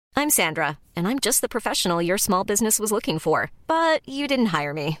I'm Sandra, and I'm just the professional your small business was looking for. But you didn't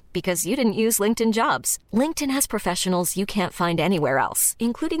hire me because you didn't use LinkedIn Jobs. LinkedIn has professionals you can't find anywhere else,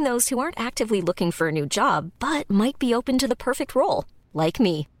 including those who aren't actively looking for a new job, but might be open to the perfect role, like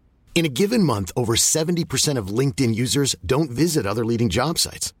me. In a given month, over 70% of LinkedIn users don't visit other leading job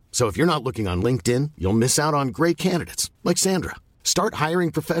sites. So if you're not looking on LinkedIn, you'll miss out on great candidates like Sandra. Start hiring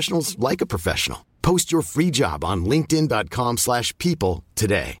professionals like a professional. Post your free job on linkedin.com/people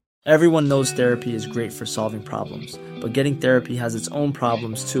today. Everyone knows therapy is great for solving problems, but getting therapy has its own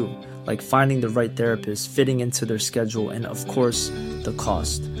problems too, like finding the right therapist, fitting into their schedule, and of course, the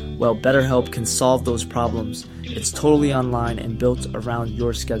cost. Well, BetterHelp can solve those problems. It's totally online and built around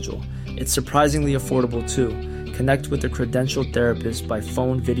your schedule. It's surprisingly affordable too. Connect with a credentialed therapist by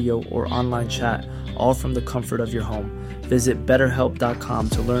phone, video, or online chat, all from the comfort of your home. Visit BetterHelp.com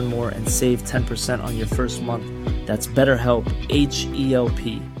to learn more and save 10% on your first month. That's BetterHelp,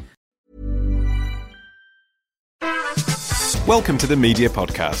 H-E-L-P. Welcome to the Media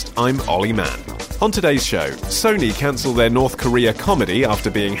Podcast. I'm Olly Mann. On today's show, Sony cancel their North Korea comedy after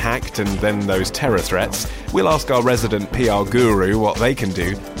being hacked and then those terror threats. We'll ask our resident PR guru what they can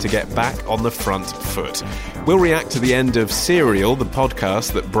do to get back on the front foot. We'll react to the end of Serial, the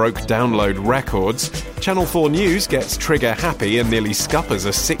podcast that broke download records. Channel 4 News gets trigger happy and nearly scuppers a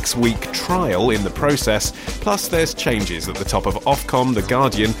 6-week trial in the process. Plus, there's changes at the top of Ofcom, The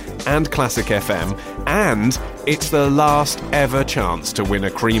Guardian, and Classic FM. And it's the last ever chance to win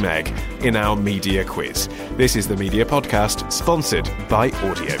a cream egg in our media quiz. This is the Media Podcast, sponsored by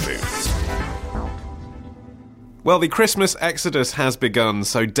Audioboo. Well, the Christmas exodus has begun,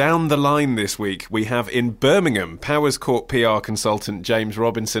 so down the line this week we have in Birmingham, Powers Court PR consultant James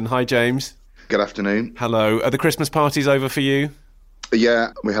Robinson. Hi, James. Good afternoon. Hello. Are the Christmas parties over for you?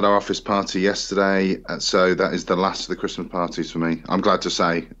 Yeah, we had our office party yesterday, so that is the last of the Christmas parties for me. I'm glad to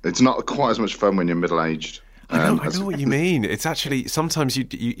say. It's not quite as much fun when you're middle-aged. I know what you mean. It's actually, sometimes you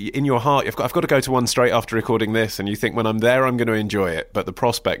in your heart, I've got to go to one straight after recording this, and you think when I'm there, I'm going to enjoy it. But the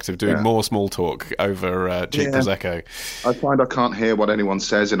prospect of doing more small talk over cheap Prosecco. I find I can't hear what anyone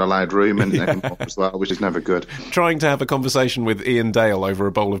says in a loud room anymore as well, which is never good. Trying to have a conversation with Ian Dale over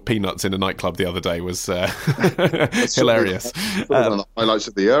a bowl of peanuts in a nightclub the other day was hilarious. One of the highlights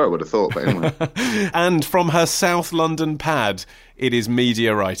of the year, I would have thought, but anyway. And from her South London pad, it is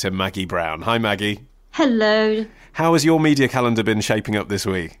media writer Maggie Brown. Hi, Maggie. Hello. How has your media calendar been shaping up this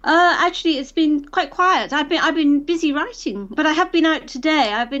week? Actually, it's been quite quiet. I've been busy writing, but I have been out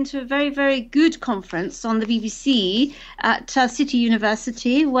today. I've been to a very, very good conference on the BBC at City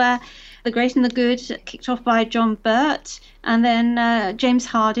University, where The Great and the Good kicked off by John Burt, and then James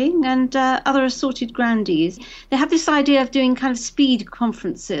Harding and other assorted grandees. They have this idea of doing kind of speed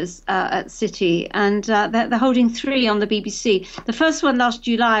conferences at City, and they're holding 3 on the BBC. The first one last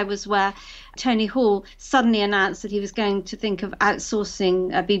July was where Tony Hall suddenly announced that he was going to think of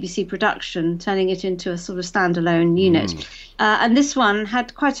outsourcing BBC production, turning it into a sort of standalone unit. And this one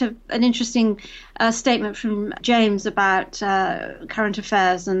had quite an interesting statement from James about current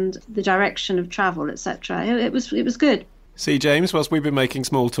affairs and the direction of travel, etc. It was good. See, James, whilst we've been making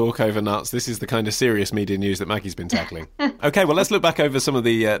small talk over nuts, this is the kind of serious media news that Maggie's been tackling. OK, well, let's look back over some of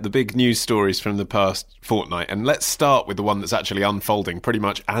the big news stories from the past fortnight, and let's start with the one that's actually unfolding pretty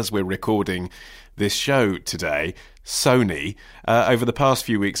much as we're recording this show today, Sony. Over the past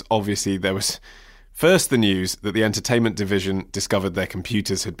few weeks, obviously, there was first the news that the entertainment division discovered their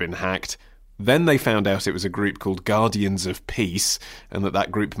computers had been hacked. Then they found out it was a group called Guardians of Peace, and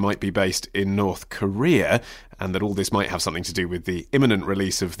that group might be based in North Korea, and that all this might have something to do with the imminent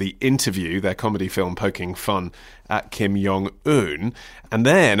release of The Interview, their comedy film poking fun at Kim Jong-un. And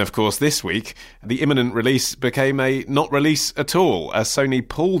then, of course, this week, the imminent release became a not release at all, as Sony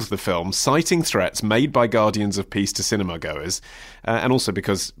pulled the film, citing threats made by Guardians of Peace to cinema goers, and also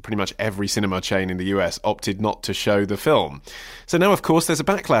because pretty much every cinema chain in the US opted not to show the film. So now, of course, there's a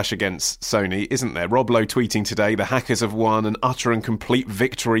backlash against Sony, isn't there? Rob Lowe tweeting today, the hackers have won, an utter and complete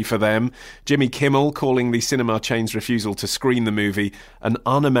victory for them. Jimmy Kimmel calling the cinema chain's refusal to screen the movie an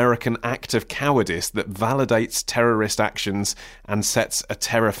un-American act of cowardice that validates terrorist actions and sets a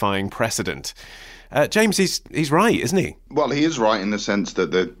terrifying precedent. James, he's right, isn't he? Well, he is right in the sense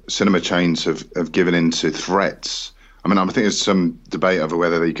that the cinema chains have given in to threats. I mean, I think there's some debate over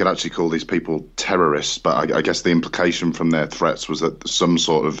whether you could actually call these people terrorists, but I guess the implication from their threats was that some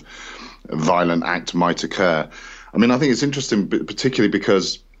sort of violent act might occur. I mean, I think it's interesting, particularly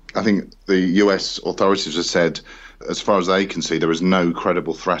because I think the US authorities have said, as far as they can see, there is no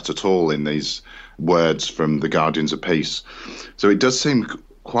credible threat at all in these words from the Guardians of Peace. So it does seem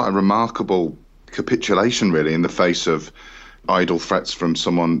quite a remarkable capitulation, really, in the face of idle threats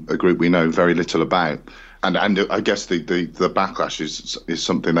from a group we know very little about. And I guess the backlash is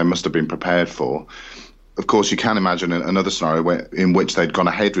something they must have been prepared for. Of course, you can imagine another scenario in which they'd gone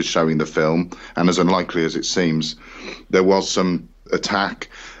ahead with showing the film, and as unlikely as it seems, there was some attack,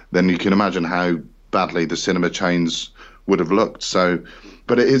 then you can imagine how badly the cinema chains would have looked. So,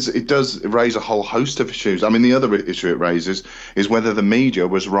 but it does raise a whole host of issues. I mean, the other issue it raises is whether the media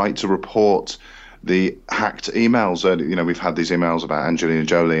was right to report the hacked emails. We've had these emails about Angelina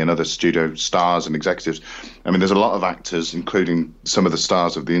Jolie and other studio stars and executives. I mean, there's a lot of actors, including some of the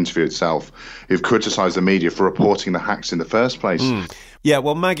stars of the interview itself, who've criticised the media for reporting the hacks in the first place. Yeah,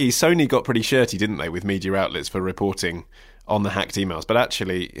 well, Maggie, Sony got pretty shirty, didn't they, with media outlets for reporting on the hacked emails? But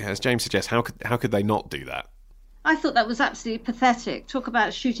actually, as James suggests, how could they not do that? I thought that was absolutely pathetic. Talk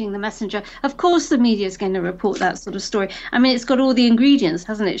about shooting the messenger. Of course the media is going to report that sort of story. I mean, it's got all the ingredients,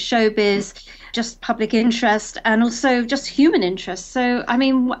 hasn't it? Showbiz, just public interest, and also just human interest. So, I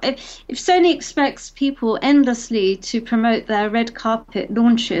mean, if Sony expects people endlessly to promote their red carpet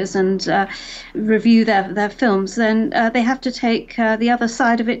launches and review their films, then they have to take the other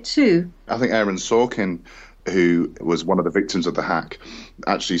side of it too. I think Aaron Sorkin, who was one of the victims of the hack,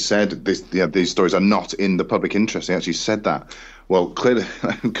 actually said these stories are not in the public interest. He actually said that. Well, clearly,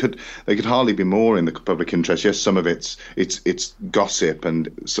 they could hardly be more in the public interest. Yes, some of it's gossip and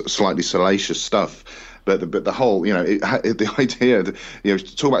slightly salacious stuff, but the whole, the idea that,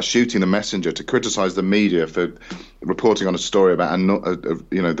 to talk about shooting the messenger, to criticise the media for reporting on a story about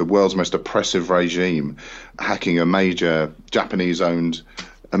the world's most oppressive regime hacking a major Japanese-owned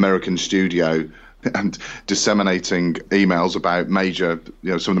American studio and disseminating emails about major,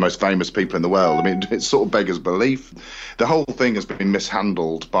 some of the most famous people in the world. I mean, it sort of beggars belief. The whole thing has been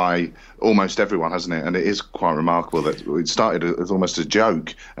mishandled by almost everyone, hasn't it? And it is quite remarkable that it started as almost a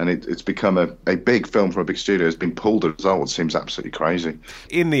joke, and it's become a big film from a big studio. It's been pulled as a result. It seems absolutely crazy.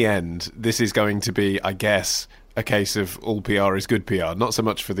 In the end, this is going to be, I guess, a case of all PR is good PR, not so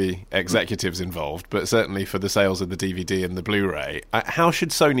much for the executives involved, but certainly for the sales of the DVD and the Blu-ray. How should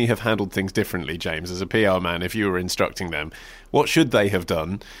Sony have handled things differently, James, as a PR man, if you were instructing them? What should they have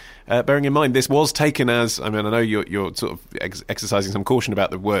done? Bearing in mind, this was taken as, I know you're sort of exercising some caution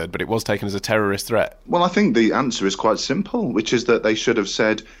about the word, but it was taken as a terrorist threat. Well, I think the answer is quite simple, which is that they should have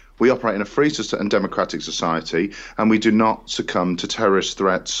said, we operate in a free and democratic society, and we do not succumb to terrorist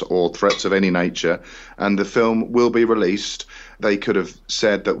threats or threats of any nature, and the film will be released. They could have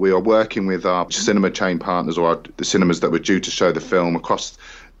said that we are working with our cinema chain partners, or the cinemas that were due to show the film across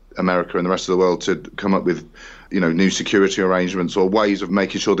America and the rest of the world, to come up with new security arrangements or ways of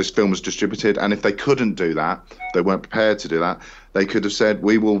making sure this film was distributed. And if they couldn't do that, they weren't prepared to do that, they could have said,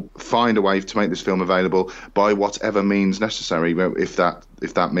 we will find a way to make this film available by whatever means necessary. If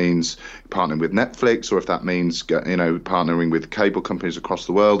that means partnering with Netflix, or if that means partnering with cable companies across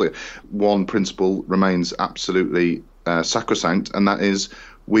the world, one principle remains absolutely sacrosanct, and that is,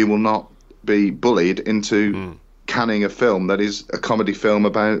 we will not be bullied into canning a film that is a comedy film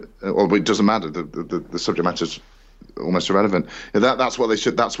about, or it doesn't matter, the subject matter is almost irrelevant. That's what they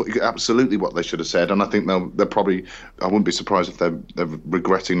should. That's absolutely what they should have said. And I think they're probably. I wouldn't be surprised if they're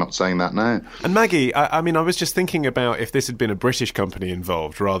regretting not saying that now. And Maggie, I was just thinking about if this had been a British company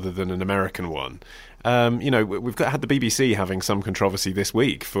involved rather than an American one. We've had the BBC having some controversy this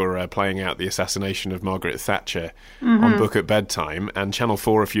week for playing out the assassination of Margaret Thatcher on Book at Bedtime, and Channel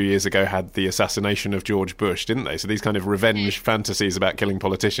 4 a few years ago had the assassination of George Bush, didn't they? So these kind of revenge fantasies about killing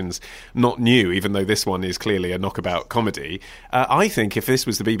politicians, not new, even though this one is clearly a knockabout comedy. I think if this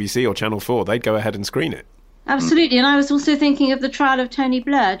was the BBC or Channel 4, they'd go ahead and screen it. Absolutely, and I was also thinking of the trial of Tony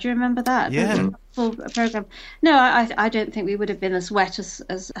Blair. Do you remember that? Yeah. Full program. No, I don't think we would have been as wet as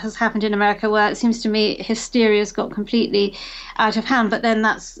has happened in America, where it seems to me hysteria's got completely out of hand. But then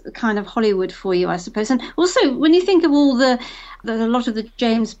that's kind of Hollywood for you, I suppose. And also, when you think of all a lot of the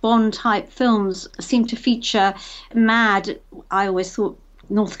James Bond type films seem to feature mad, I always thought,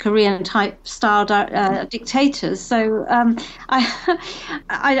 North Korean type style dictators. So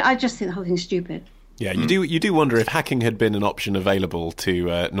I just think the whole thing's stupid. Yeah, you do wonder if hacking had been an option available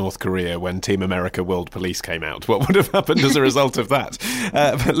to North Korea when Team America World Police came out. What would have happened as a result of that?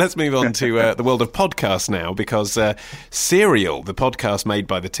 But let's move on to the world of podcasts now, because Serial, the podcast made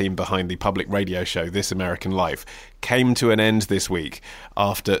by the team behind the public radio show This American Life, came to an end this week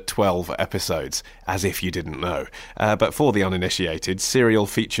after 12 episodes, as if you didn't know. But for the uninitiated, Serial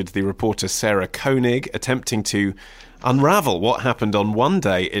featured the reporter Sarah Koenig attempting to unravel what happened on one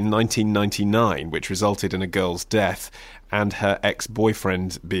day in 1999, which resulted in a girl's death and her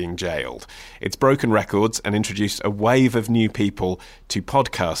ex-boyfriend being jailed. It's broken records and introduced a wave of new people to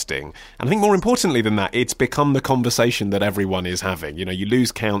podcasting. And I think more importantly than that, it's become the conversation that everyone is having. You know, you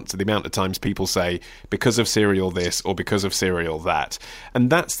lose count to the amount of times people say, because of Serial this or because of Serial that. And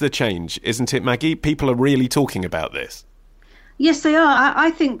that's the change, isn't it, Maggie? People are really talking about this. Yes, they are. I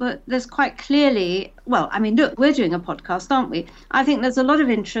think that there's quite clearly, well, I mean, look, we're doing a podcast, aren't we? I think there's a lot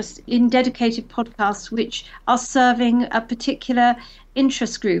of interest in dedicated podcasts which are serving a particular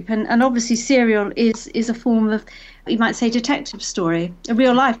interest group. And obviously Serial is a form of, you might say, detective story, a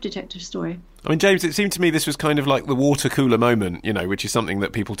real-life detective story. I mean, James, it seemed to me this was kind of like the water cooler moment, you know, which is something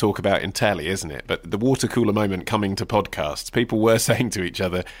that people talk about in telly, isn't it? But the water cooler moment coming to podcasts, people were saying to each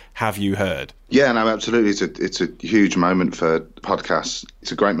other, have you heard? Yeah, no, absolutely. It's a huge moment for podcasts.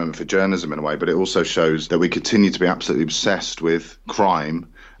 It's a great moment for journalism in a way, but it also shows that we continue to be absolutely obsessed with crime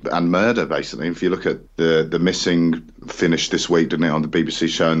and murder, basically. If you look at the Missing finished this week, didn't it, on the BBC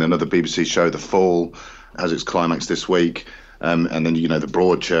show, and another BBC show, The Fall, has its climax this week. And then, you know, the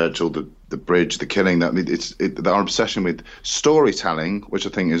Broadchurch or the Bridge, the killing. Our obsession with storytelling, which I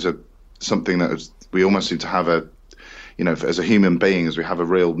think is something that we almost seem to have as a human being, as we have a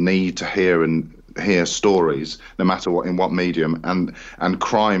real need to hear stories, no matter in what medium, and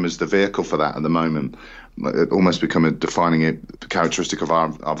crime is the vehicle for that at the moment. It almost become a defining characteristic of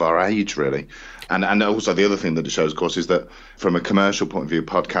our age, really. And also the other thing that it shows, of course, is that from a commercial point of view,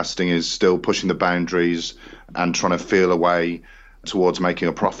 podcasting is still pushing the boundaries and trying to feel a way towards making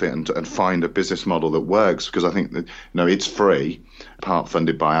a profit and find a business model that works. Because I think that, you know, it's free, part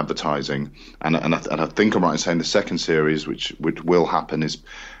funded by advertising, and I think I'm right in saying the second series, which will happen, is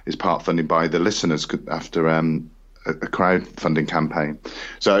part funded by the listeners after a crowdfunding campaign.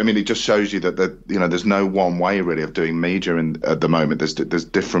 So I mean, it just shows you that there's no one way really of doing media at the moment. There's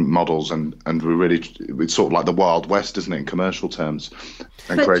different models, and it's sort of like the Wild West, isn't it, in commercial terms?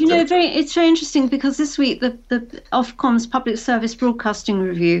 But you know, it's very interesting because this week the Ofcom's Public Service Broadcasting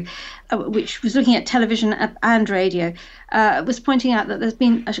Review, which was looking at television and radio, was pointing out that there's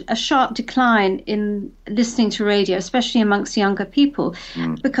been a sharp decline in listening to radio, especially amongst younger people,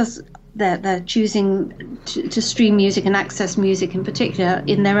 because they're choosing to stream music and access music in particular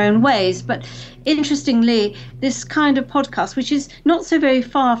in their own ways. But interestingly, this kind of podcast, which is not so very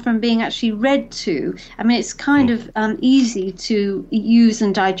far from being actually read to, I mean, it's kind of easy to use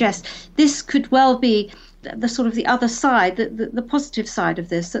and digest. This could well be the sort of the other side, the positive side of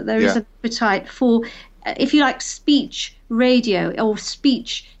this, that there is an appetite for, if you like, speech radio or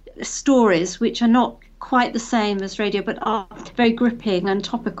speech stories, which are not quite the same as radio, but are very gripping and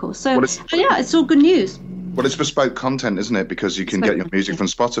topical. So, it's all good news. Well, it's bespoke content, isn't it? Because you can get your music from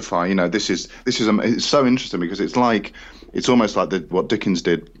Spotify. You know, this is it's so interesting because it's almost like what Dickens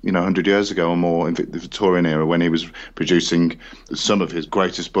did, 100 years ago or more in the Victorian era, when he was producing some of his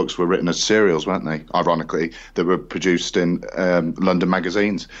greatest books were written as serials, weren't they? Ironically, that were produced in London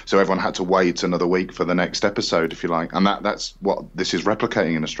magazines. So everyone had to wait another week for the next episode, if you like. And that's what this is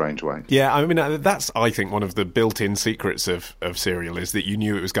replicating in a strange way. Yeah, I mean, that's, I think, one of the built-in secrets of Serial is that you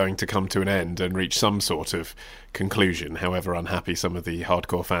knew it was going to come to an end and reach some sort of conclusion, however unhappy some of the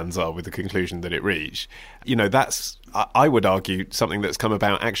hardcore fans are with the conclusion that it reached. That's, I would argue, something that's come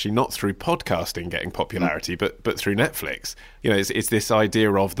about actually not through podcasting getting popularity, but through Netflix. It's this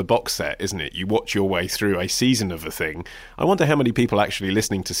idea of the box set, isn't it? You watch your way through a season of a thing. I wonder how many people actually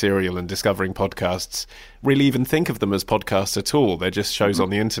listening to Serial and discovering podcasts really even think of them as podcasts at all. They're just shows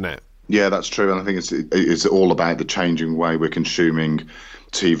on the internet. Yeah, that's true. And I think it's all about the changing way we're consuming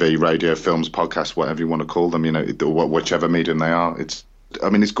TV, radio, films, podcasts, whatever you want to call them, whichever medium they are. It's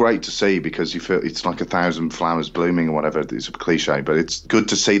great to see because you feel it's like 1,000 flowers blooming or whatever. It's a cliche, but it's good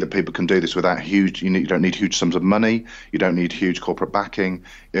to see that people can do this without you don't need huge sums of money. You don't need huge corporate backing.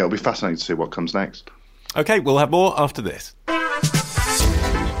 It'll be fascinating to see what comes next. Okay, we'll have more after this.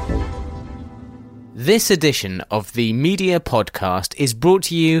 This edition of the Media Podcast is brought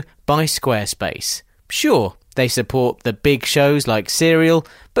to you by Squarespace. Sure, they support the big shows like Serial,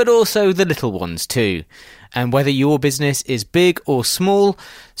 but also the little ones too. And whether your business is big or small,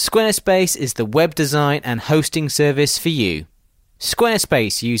 Squarespace is the web design and hosting service for you.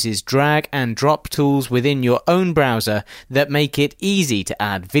 Squarespace uses drag and drop tools within your own browser that make it easy to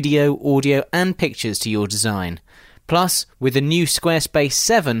add video, audio and pictures to your design. Plus, with the new Squarespace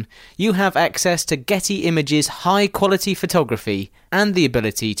 7, you have access to Getty Images' high-quality photography and the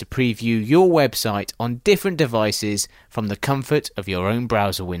ability to preview your website on different devices from the comfort of your own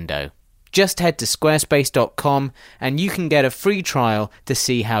browser window. Just head to squarespace.com and you can get a free trial to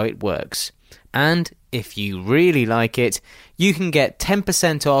see how it works. And If you really like it, you can get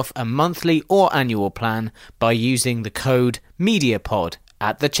 10% off a monthly or annual plan by using the code MEDIAPOD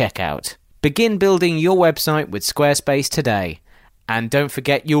at the checkout. Begin building your website with Squarespace today. And don't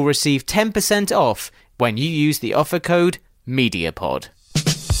forget you'll receive 10% off when you use the offer code MEDIAPOD.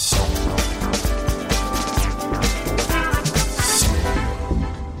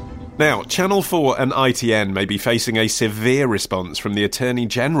 Now, Channel 4 and ITN may be facing a severe response from the Attorney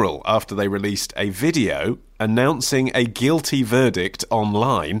General after they released a video announcing a guilty verdict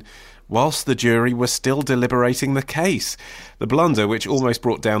online whilst the jury were still deliberating the case. The blunder, which almost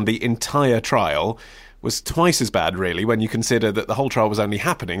brought down the entire trial, was twice as bad, really, when you consider that the whole trial was only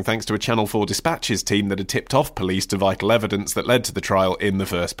happening thanks to a Channel 4 dispatches team that had tipped off police to vital evidence that led to the trial in the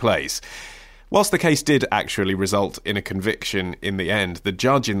first place. Whilst the case did actually result in a conviction in the end, the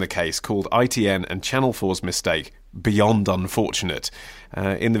judge in the case called ITN and Channel 4's mistake beyond unfortunate.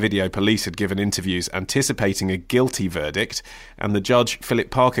 In the video, police had given interviews anticipating a guilty verdict, and the judge,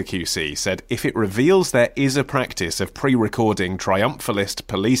 Philip Parker QC, said if it reveals there is a practice of pre-recording triumphalist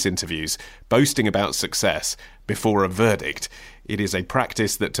police interviews boasting about success before a verdict, it is a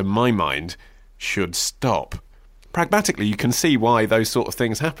practice that, to my mind, should stop. Pragmatically, you can see why those sort of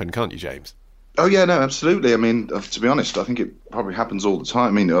things happen, can't you, James? Oh, yeah, no, absolutely. I mean, to be honest, I think it probably happens all the time.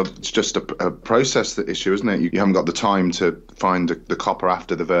 I mean, it's just a process issue, isn't it? You haven't got the time to find the copper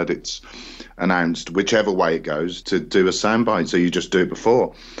after the verdict's announced, whichever way it goes, to do a soundbite. So you just do it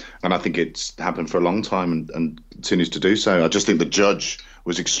before. And I think it's happened for a long time and continues to do so. I just think the judge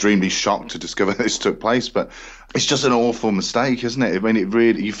was extremely shocked to discover this took place. But it's just an awful mistake, isn't it? I mean, it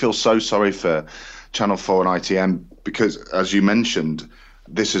really, you feel so sorry for Channel 4 and ITN because, as you mentioned,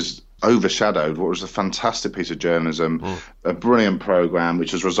 this is overshadowed what was a fantastic piece of journalism, a brilliant programme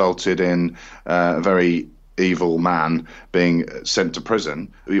which has resulted in a very evil man being sent to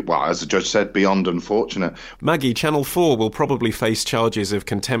prison. Well, as the judge said, beyond unfortunate. Maggie, Channel 4 will probably face charges of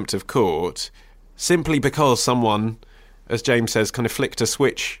contempt of court simply because someone, as James says, kind of flicked a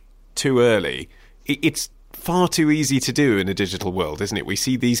switch too early. It's far too easy to do in a digital world, isn't it? We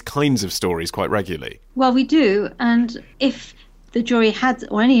see these kinds of stories quite regularly. Well, we do, and if the jury had,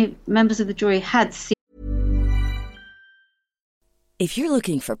 or any members of the jury had seen. If you're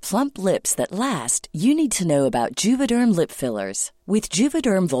looking for plump lips that last, you need to know about Juvederm lip fillers. With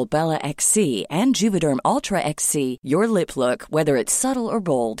Juvederm Volbella XC and Juvederm Ultra XC, your lip look, whether it's subtle or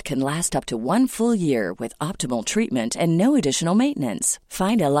bold, can last up to 1 full year with optimal treatment and no additional maintenance.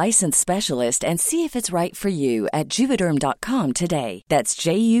 Find a licensed specialist and see if it's right for you at Juvederm.com today. That's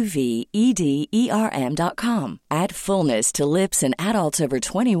JUVEDERM.com. Add fullness to lips in adults over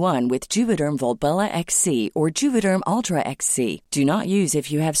 21 with Juvederm Volbella XC or Juvederm Ultra XC. Do not use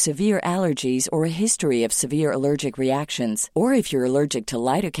if you have severe allergies or a history of severe allergic reactions, or if you're allergic to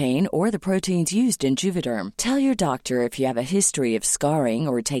lidocaine or the proteins used in Juvederm. Tell your doctor if you have a history of scarring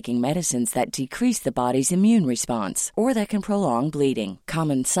or taking medicines that decrease the body's immune response or that can prolong bleeding.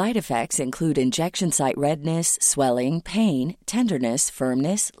 Common side effects include injection site redness, swelling, pain, tenderness,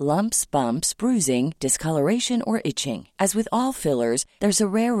 firmness, lumps, bumps, bruising, discoloration, or itching. As with all fillers, there's a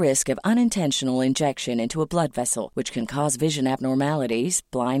rare risk of unintentional injection into a blood vessel, which can cause vision abnormalities,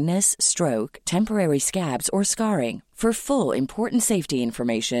 blindness, stroke, temporary scabs, or scarring. For full, important safety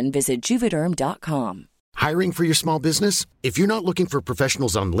information, visit Juvederm.com. Hiring for your small business? If you're not looking for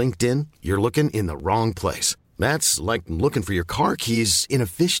professionals on LinkedIn, you're looking in the wrong place. That's like looking for your car keys in a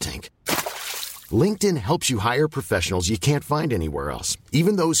fish tank. LinkedIn helps you hire professionals you can't find anywhere else,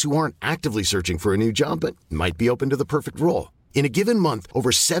 even those who aren't actively searching for a new job but might be open to the perfect role. In a given month, over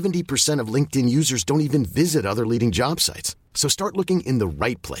 70% of LinkedIn users don't even visit other leading job sites. So start looking in the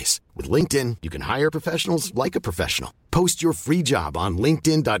right place. With LinkedIn, you can hire professionals like a professional. Post your free job on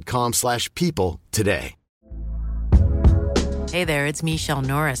linkedin.com/people today. Hey there, it's Michelle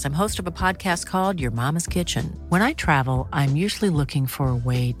Norris. I'm host of a podcast called Your Mama's Kitchen. When I travel, I'm usually looking for a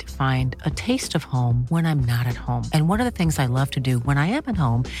way to find a taste of home when I'm not at home. And one of the things I love to do when I am at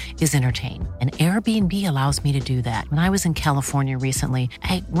home is entertain. And Airbnb allows me to do that. When I was in California recently,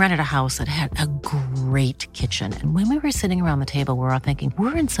 I rented a house that had a great kitchen. And when we were sitting around the table, we were all thinking,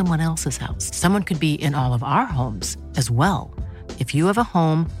 we're in someone else's house. Someone could be in all of our homes as well. If you have a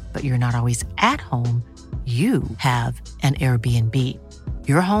home, but you're not always at home, you have an Airbnb.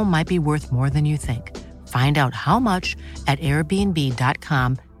 Your home might be worth more than you think. Find out how much at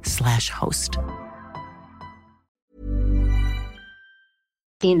airbnb.com/host.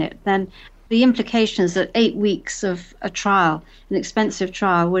 Then the implications that 8 weeks of a trial, an expensive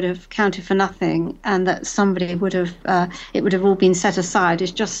trial, would have counted for nothing, and that somebody would have, it would have all been set aside,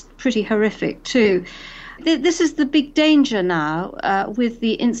 is just pretty horrific too. This is the big danger now with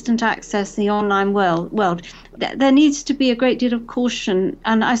the instant access, the online world. There needs to be a great deal of caution,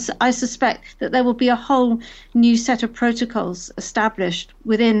 and I suspect that there will be a whole new set of protocols established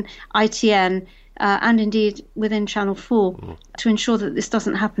within ITN and indeed within Channel 4 to ensure that this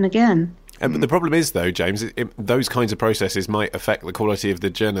doesn't happen again. But the problem is, though, James, those kinds of processes might affect the quality of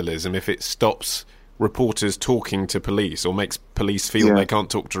the journalism if it stops reporters talking to police or makes police feel they can't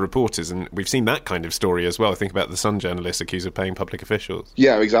talk to reporters. And we've seen that kind of story as well. I think about the Sun journalists accused of paying public officials.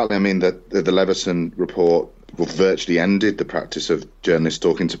 Yeah, exactly. I mean, the Leveson report virtually ended the practice of journalists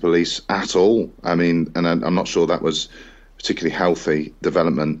talking to police at all. I mean, and I'm not sure that was particularly healthy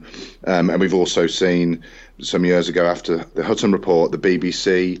development. And we've also seen some years ago after the Hutton report, the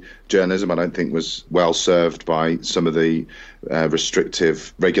BBC journalism, I don't think, was well served by some of the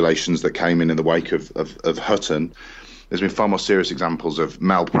restrictive regulations that came in the wake of Hutton. There's been far more serious examples of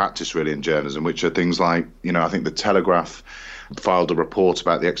malpractice, really, in journalism, which are things like, I think the Telegraph filed a report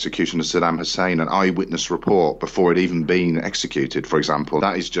about the execution of Saddam Hussein, an eyewitness report, before it even been executed, for example.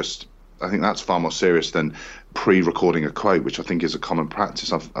 That is just, I think that's far more serious than pre-recording a quote, which I think is a common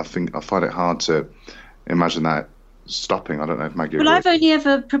practice. I find it hard to imagine that stopping. I don't know if Maggie agrees. I've only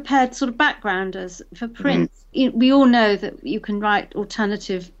ever prepared sort of backgrounders for print. We all know that you can write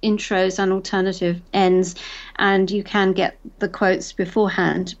alternative intros and alternative ends, and you can get the quotes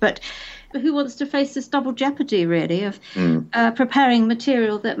beforehand. But who wants to face this double jeopardy, really, of preparing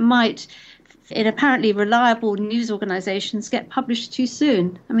material that might, in apparently reliable news organisations, get published too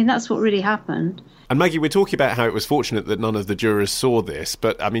soon? I mean, that's what really happened. And Maggie, we're talking about how it was fortunate that none of the jurors saw this,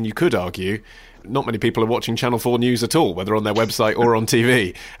 but I mean, you could argue not many people are watching Channel 4 News at all, whether on their website or on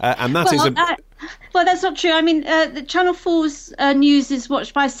TV. And that is well, that's not true. I mean, the Channel 4's news is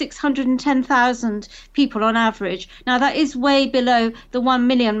watched by 610,000 people on average. Now, that is way below the 1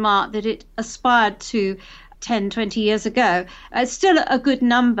 million mark that it aspired to 10, 20 years ago. It's still a good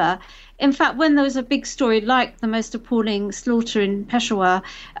number. In fact, when there was a big story like the most appalling slaughter in Peshawar,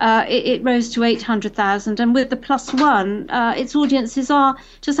 it rose to 800,000. And with the +1, its audiences are,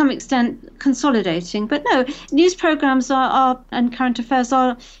 to some extent, consolidating. But no, news programmes are and current affairs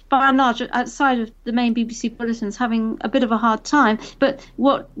are, by and large, outside of the main BBC bulletins, having a bit of a hard time. But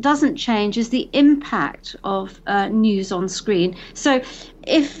what doesn't change is the impact of news on screen. So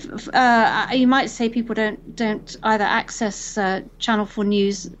if you might say people don't either access Channel 4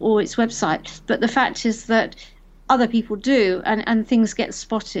 News or its website, but the fact is that other people do, and things get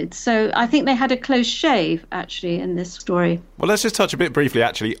spotted. So I think they had a close shave, actually, in this story. Well, let's just touch a bit briefly,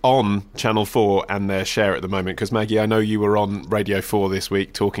 actually, on Channel 4 and their share at the moment, because, Maggie, I know you were on Radio 4 this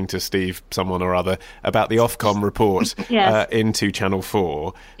week talking to Steve, someone or other, about the Ofcom report into Channel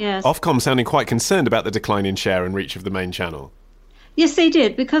 4. Yes. Ofcom sounding quite concerned about the decline in share and reach of the main channel. Yes, they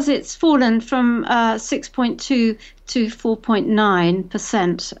did, because it's fallen from 6.2 to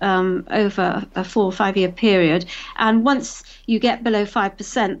 4.9% over a 4 or 5 year period. And once you get below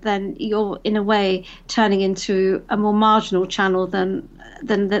 5%, then you're in a way turning into a more marginal channel than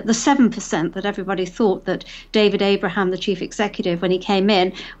the 7% that everybody thought that David Abraham, the chief executive, when he came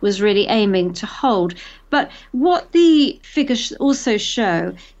in, was really aiming to hold. But what the figures also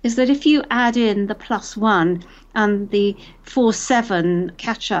show is that if you add in the +1 and the 4/7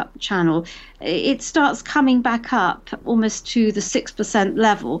 catch-up channel, it starts coming back up almost to the 6%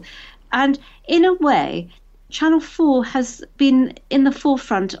 level. And in a way, Channel 4 has been in the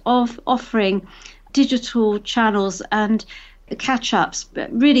forefront of offering digital channels and catch-ups, but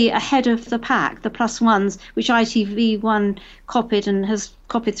really ahead of the pack, the +1s, which ITV1 copied and has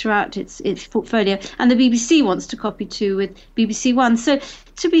copied throughout its portfolio, and the BBC wants to copy too with BBC One. So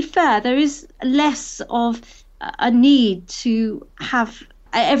to be fair, there is less of a need to have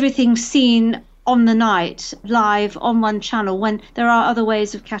everything seen on the night, live on one channel, when there are other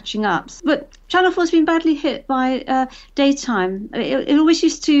ways of catching up. But Channel 4 has been badly hit by daytime. It always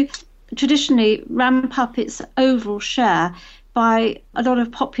used to traditionally ramp up its overall share by a lot of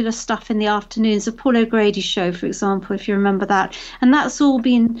popular stuff in the afternoons, the Paul O'Grady show, for example, if you remember that. And that's all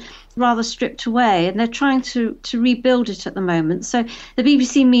been rather stripped away, and they're trying to rebuild it at the moment. So the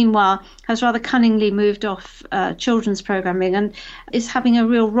BBC, meanwhile, has rather cunningly moved off children's programming and is having a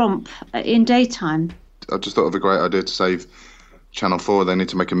real romp in daytime. I just thought of a great idea to save Channel 4. They need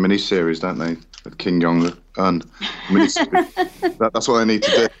to make a mini-series, don't they, with Kim Jong-un. That's what they need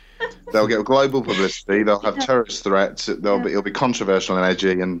to do. They'll get global publicity. They'll have terrorist threats. It'll be controversial and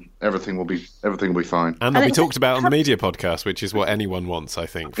edgy, and everything will be fine. And they'll be talked about on the media podcast, which is what anyone wants, I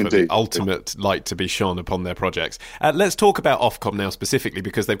think, for the ultimate light to be shone upon their projects. Let's talk about Ofcom now specifically,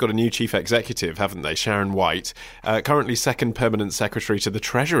 because they've got a new chief executive, haven't they? Sharon White, currently second permanent secretary to the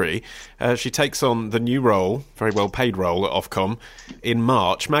Treasury. She takes on the new role, very well paid role at Ofcom, in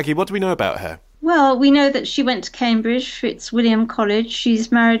March. Maggie, what do we know about her? Well, we know that she went to Cambridge, Fitzwilliam College.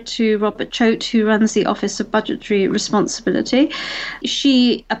 She's married to Robert Choate, who runs the Office of Budgetary Responsibility.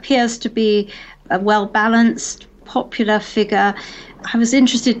 She appears to be a well-balanced, popular figure. I was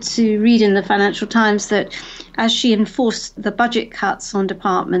interested to read in the Financial Times that as she enforced the budget cuts on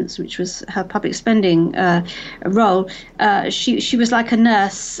departments, which was her public spending role, she was like a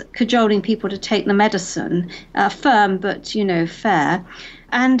nurse cajoling people to take the medicine, firm but, fair.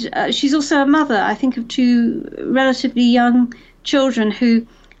 And she's also a mother, I think, of two relatively young children who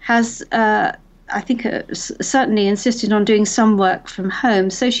has, I think, certainly insisted on doing some work from home.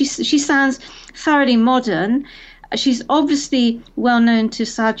 So she sounds thoroughly modern. She's obviously well known to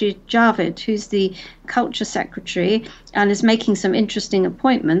Sajid Javid, who's the culture secretary, and is making some interesting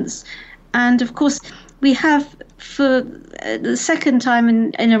appointments. And of course, we have, for the second time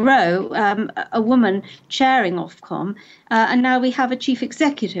in a row, a woman chairing Ofcom, and now we have a chief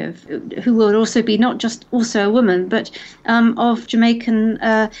executive who will also be not just also a woman, but of Jamaican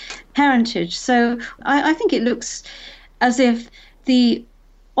heritage. So I think it looks as if the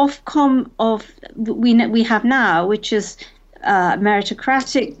Ofcom we have now, which is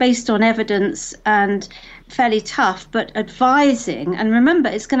meritocratic, based on evidence and fairly tough, but advising. And remember,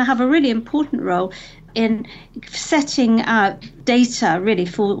 it's going to have a really important role in setting out data, really,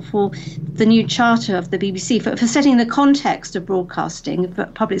 for the new charter of the BBC, for setting the context of broadcasting,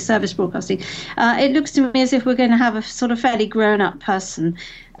 public service broadcasting. It looks to me as if we're going to have a sort of fairly grown-up person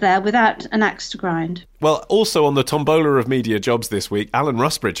there without an axe to grind. Well, also on the tombola of media jobs this week, Alan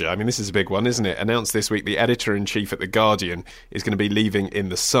Rusbridger, I mean, this is a big one, isn't it? Announced this week the editor-in-chief at The Guardian is going to be leaving in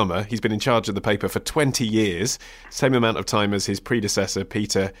the summer. He's been in charge of the paper for 20 years, same amount of time as his predecessor,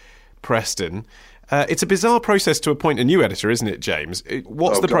 Peter Preston. It's a bizarre process to appoint a new editor, isn't it, James?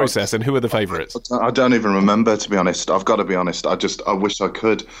 What's the process and who are the favourites? I don't even remember, to be honest. I've got to be honest. I wish I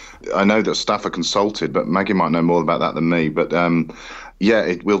could. I know that staff are consulted, but Maggie might know more about that than me. But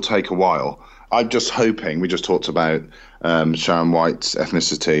it will take a while. I'm just hoping, we just talked about Sharon White's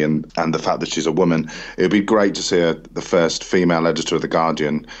ethnicity and the fact that she's a woman. It would be great to see the first female editor of The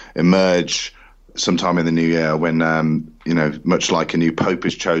Guardian emerge sometime in the new year when, much like a new pope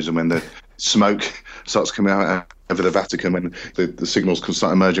is chosen, when the smoke starts coming out over the Vatican, when the signals can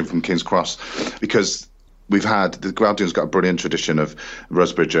start emerging from King's Cross, because the Guardian's got a brilliant tradition of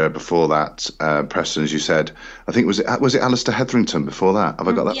Rusbridger before that, Preston, as you said. I think was it Alistair Hetherington before that? Have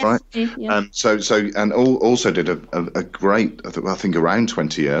I got that right? Yeah. Also did a great, I think around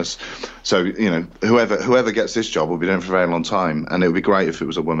 20 years. So whoever gets this job will be doing it for a very long time, and it would be great if it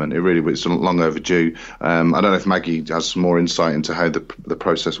was a woman. It really was long overdue. I don't know if Maggie has some more insight into how the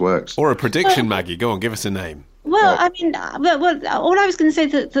process works, or a prediction. Maggie, go on, give us a name. Well, I mean, all I was going to say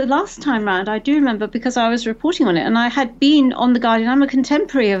that the last time round, I do remember because I was reporting on it, and I had been on The Guardian. I'm a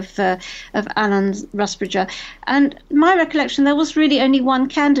contemporary of Alan Rusbridger, and my recollection, there was really only one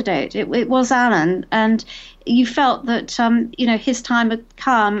candidate. It was Alan, and you felt that his time had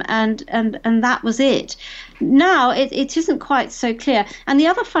come, and that was it. Now it isn't quite so clear. And the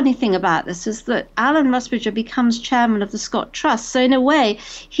other funny thing about this is that Alan Rusbridger becomes chairman of the Scott Trust. So in a way,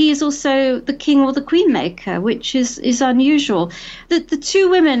 he is also the king or the queen maker, which is unusual. The two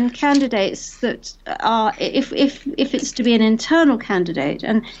women candidates that are, if it's to be an internal candidate,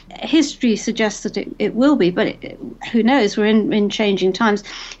 and history suggests that it will be, but who knows? We're in changing times.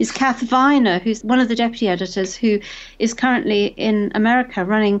 Is Kath Viner, who's one of the deputy editors, who is currently in America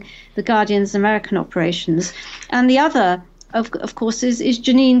running The Guardian's American operations. And the other, of course, is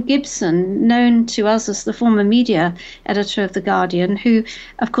Janine Gibson, known to us as the former media editor of The Guardian, who,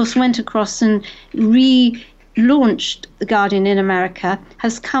 of course, went across and relaunched The Guardian in America,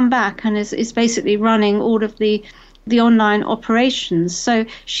 has come back and is basically running all of the online operations. So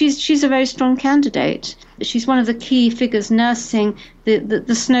she's a very strong candidate. She's one of the key figures nursing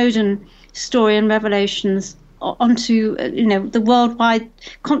the Snowden story and revelations onto the worldwide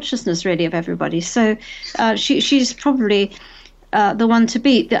consciousness, really, of everybody. So she's probably the one to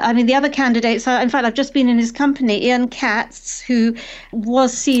beat. I mean, the other candidates are, in fact, I've just been in his company, Ian Katz, who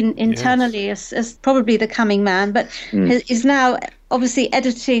was seen internally as probably the coming man, but is now obviously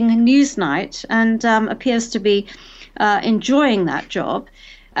editing Newsnight and appears to be enjoying that job.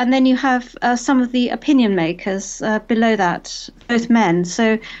 And then you have some of the opinion makers below that, both men.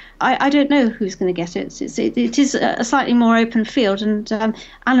 So I don't know who's going to get it. It is a slightly more open field, and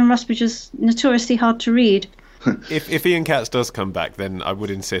Alan Rusbridge is notoriously hard to read. If Ian Katz does come back, then I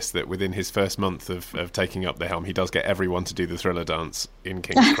would insist that within his first month of taking up the helm, he does get everyone to do the Thriller dance in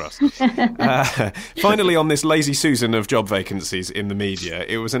King's Cross. Finally, on this lazy Susan of job vacancies in the media,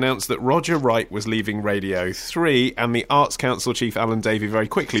 it was announced that Roger Wright was leaving Radio 3, and the Arts Council chief Alan Davey very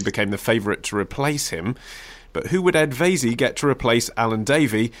quickly became the favourite to replace him. But who would Ed Vasey get to replace Alan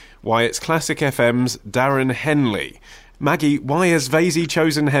Davey? Why, it's Classic FM's Darren Henley. Maggie, why has Vasey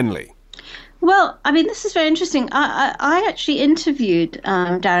chosen Henley? Well, I mean, this is very interesting. I actually interviewed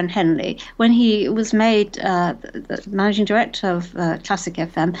Darren Henley when he was made the managing director of Classic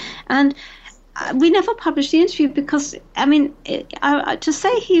FM, and we never published the interview because, I mean, to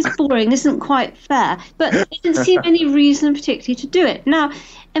say he's boring isn't quite fair, but there didn't seem any reason particularly to do it. Now,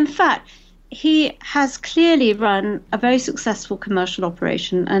 in fact, he has clearly run a very successful commercial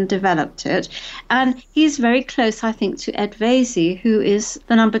operation and developed it. And he's very close, I think, to Ed Vasey, who is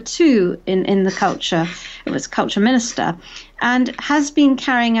the number 2 in the culture. It was culture minister, and has been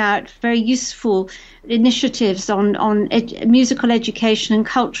carrying out very useful initiatives on musical education and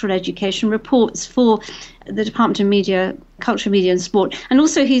cultural education, reports for the Department of Media, Culture, Media and Sport. And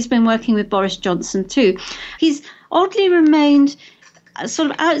also he's been working with Boris Johnson too. He's oddly remained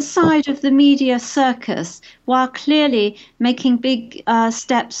sort of outside of the media circus, while clearly making big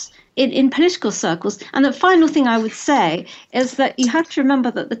steps in political circles. And the final thing I would say is that you have to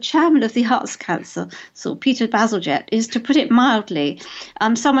remember that the chairman of the Arts Council, so Peter Bazalgette, is, to put it mildly,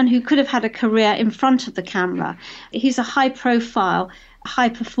 someone who could have had a career in front of the camera. He's a high-profile,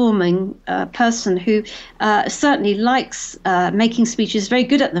 high-performing person who certainly likes making speeches, very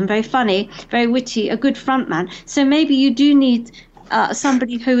good at them, very funny, very witty, a good frontman. So maybe you do need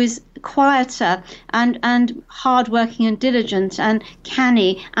somebody who is quieter and hardworking and diligent and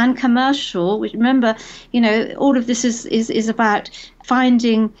canny and commercial. Which, remember, all of this is about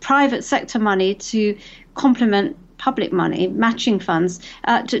finding private sector money to complement public money, matching funds,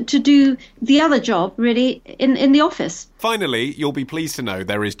 to do the other job, really, in the office. Finally, you'll be pleased to know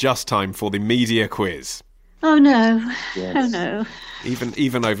there is just time for the media quiz. Oh no. Yes. Oh no.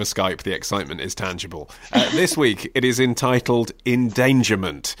 Even over Skype, the excitement is tangible. This week, it is entitled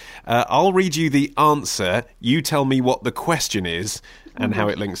Endangerment. I'll read you the answer. You tell me what the question is and how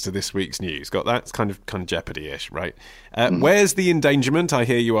it links to this week's news. Got that? It's kind of Jeopardy-ish, right? Where's the endangerment, I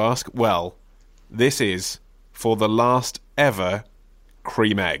hear you ask? Well, this is for the last ever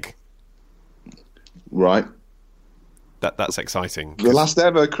cream egg. Right. That's exciting. The last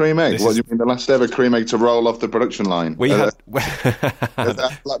ever cream egg? What do you mean, the last ever cream egg to roll off the production line? We had...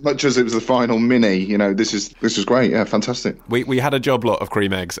 like much as it was the final mini, this is great. Yeah, fantastic. We had a job lot of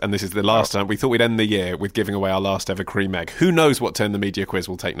cream eggs, and this is the last time. We thought we'd end the year with giving away our last ever cream egg. Who knows what turn the media quiz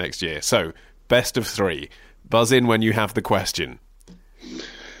will take next year? So, best of 3. Buzz in when you have the question.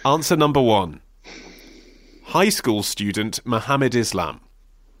 Answer number 1. High school student Mohammed Islam.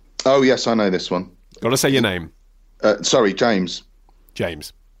 Oh, yes, I know this one. Got to say your name. Sorry, James.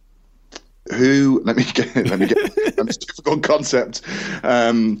 James. Who? Let me get. It's a difficult concept.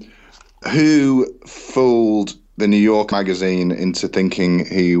 Who fooled the New York Magazine into thinking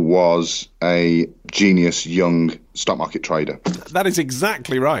he was a genius young stock market trader? That is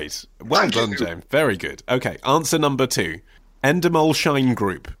exactly right. Well done, James. Very good. Okay, answer number 2. Endemol Shine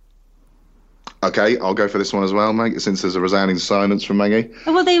Group. Okay, I'll go for this one as well, Maggie, since there's a resounding silence from Maggie.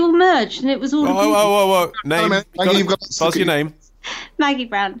 Well, they all merged, and it was all... Whoa. Name. Maggie, Buzz your name. Maggie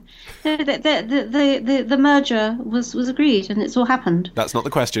Brown. The merger was agreed, and it's all happened. That's not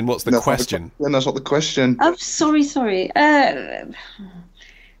the question. What's the question? That's not the question. Oh, sorry.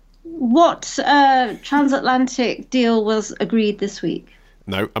 What transatlantic deal was agreed this week?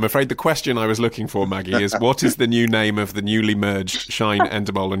 No, I'm afraid the question I was looking for, Maggie, is what is the new name of the newly merged Shine,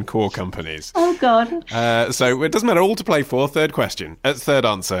 Endemol and Core companies? Oh, God. So it doesn't matter, all to play for. Third question. Third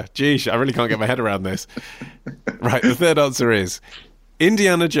answer. Geesh, I really can't get my head around this. Right, the third answer is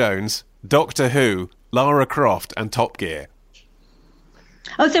Indiana Jones, Doctor Who, Lara Croft and Top Gear.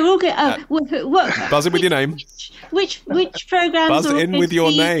 Oh, so we're all going... Buzz in with your name. Which programmes Buzz are all in going with to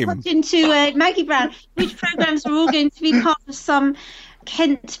your be name. put into Maggie Brown? Which programmes are all going to be part of some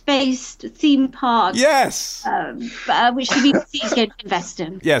Kent-based theme park? Yes. Which the BBC is going to invest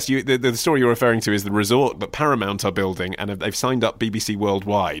in. Yes, the story you're referring to is the resort that Paramount are building, and they've signed up BBC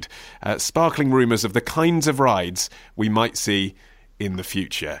Worldwide. Sparkling rumours of the kinds of rides we might see in the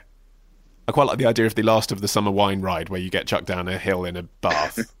future. I quite like the idea of the last of the summer wine ride where you get chucked down a hill in a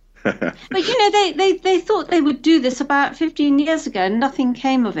bath. But, they thought they would do this about 15 years ago and nothing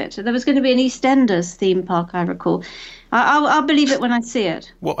came of it. There was going to be an EastEnders theme park, I recall. I'll believe it when I see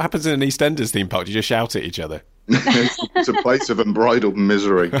it. What happens in an EastEnders theme park? Do you just shout at each other? It's a place of unbridled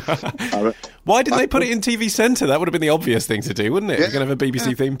misery. Why did they put it in TV Centre? That would have been the obvious thing to do, wouldn't it? Yeah. You're going to have a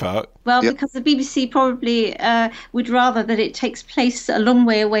BBC theme park. Well, because the BBC probably would rather that it takes place a long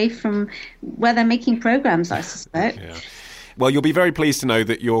way away from where they're making programmes, I suspect. Yeah. Well, you'll be very pleased to know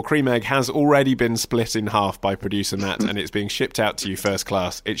that your cream egg has already been split in half by producer Matt, and it's being shipped out to you first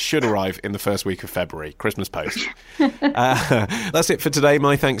class. It should arrive in the first week of February. Christmas post. That's it for today.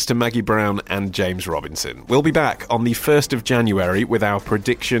 My thanks to Maggie Brown and James Robinson. We'll be back on the 1st of January with our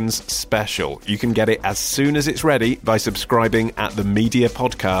predictions special. You can get it as soon as it's ready by subscribing at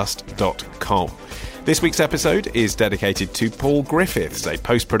themediapodcast.com. This week's episode is dedicated to Paul Griffiths, a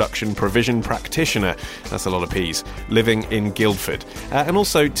post-production provision practitioner, that's a lot of P's, living in Guildford. And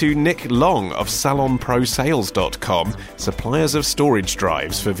also to Nick Long of SalonProSales.com, suppliers of storage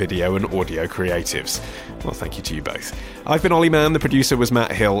drives for video and audio creatives. Well, thank you to you both. I've been Olly Mann, the producer was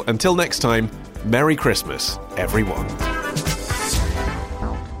Matt Hill. Until next time, Merry Christmas, everyone.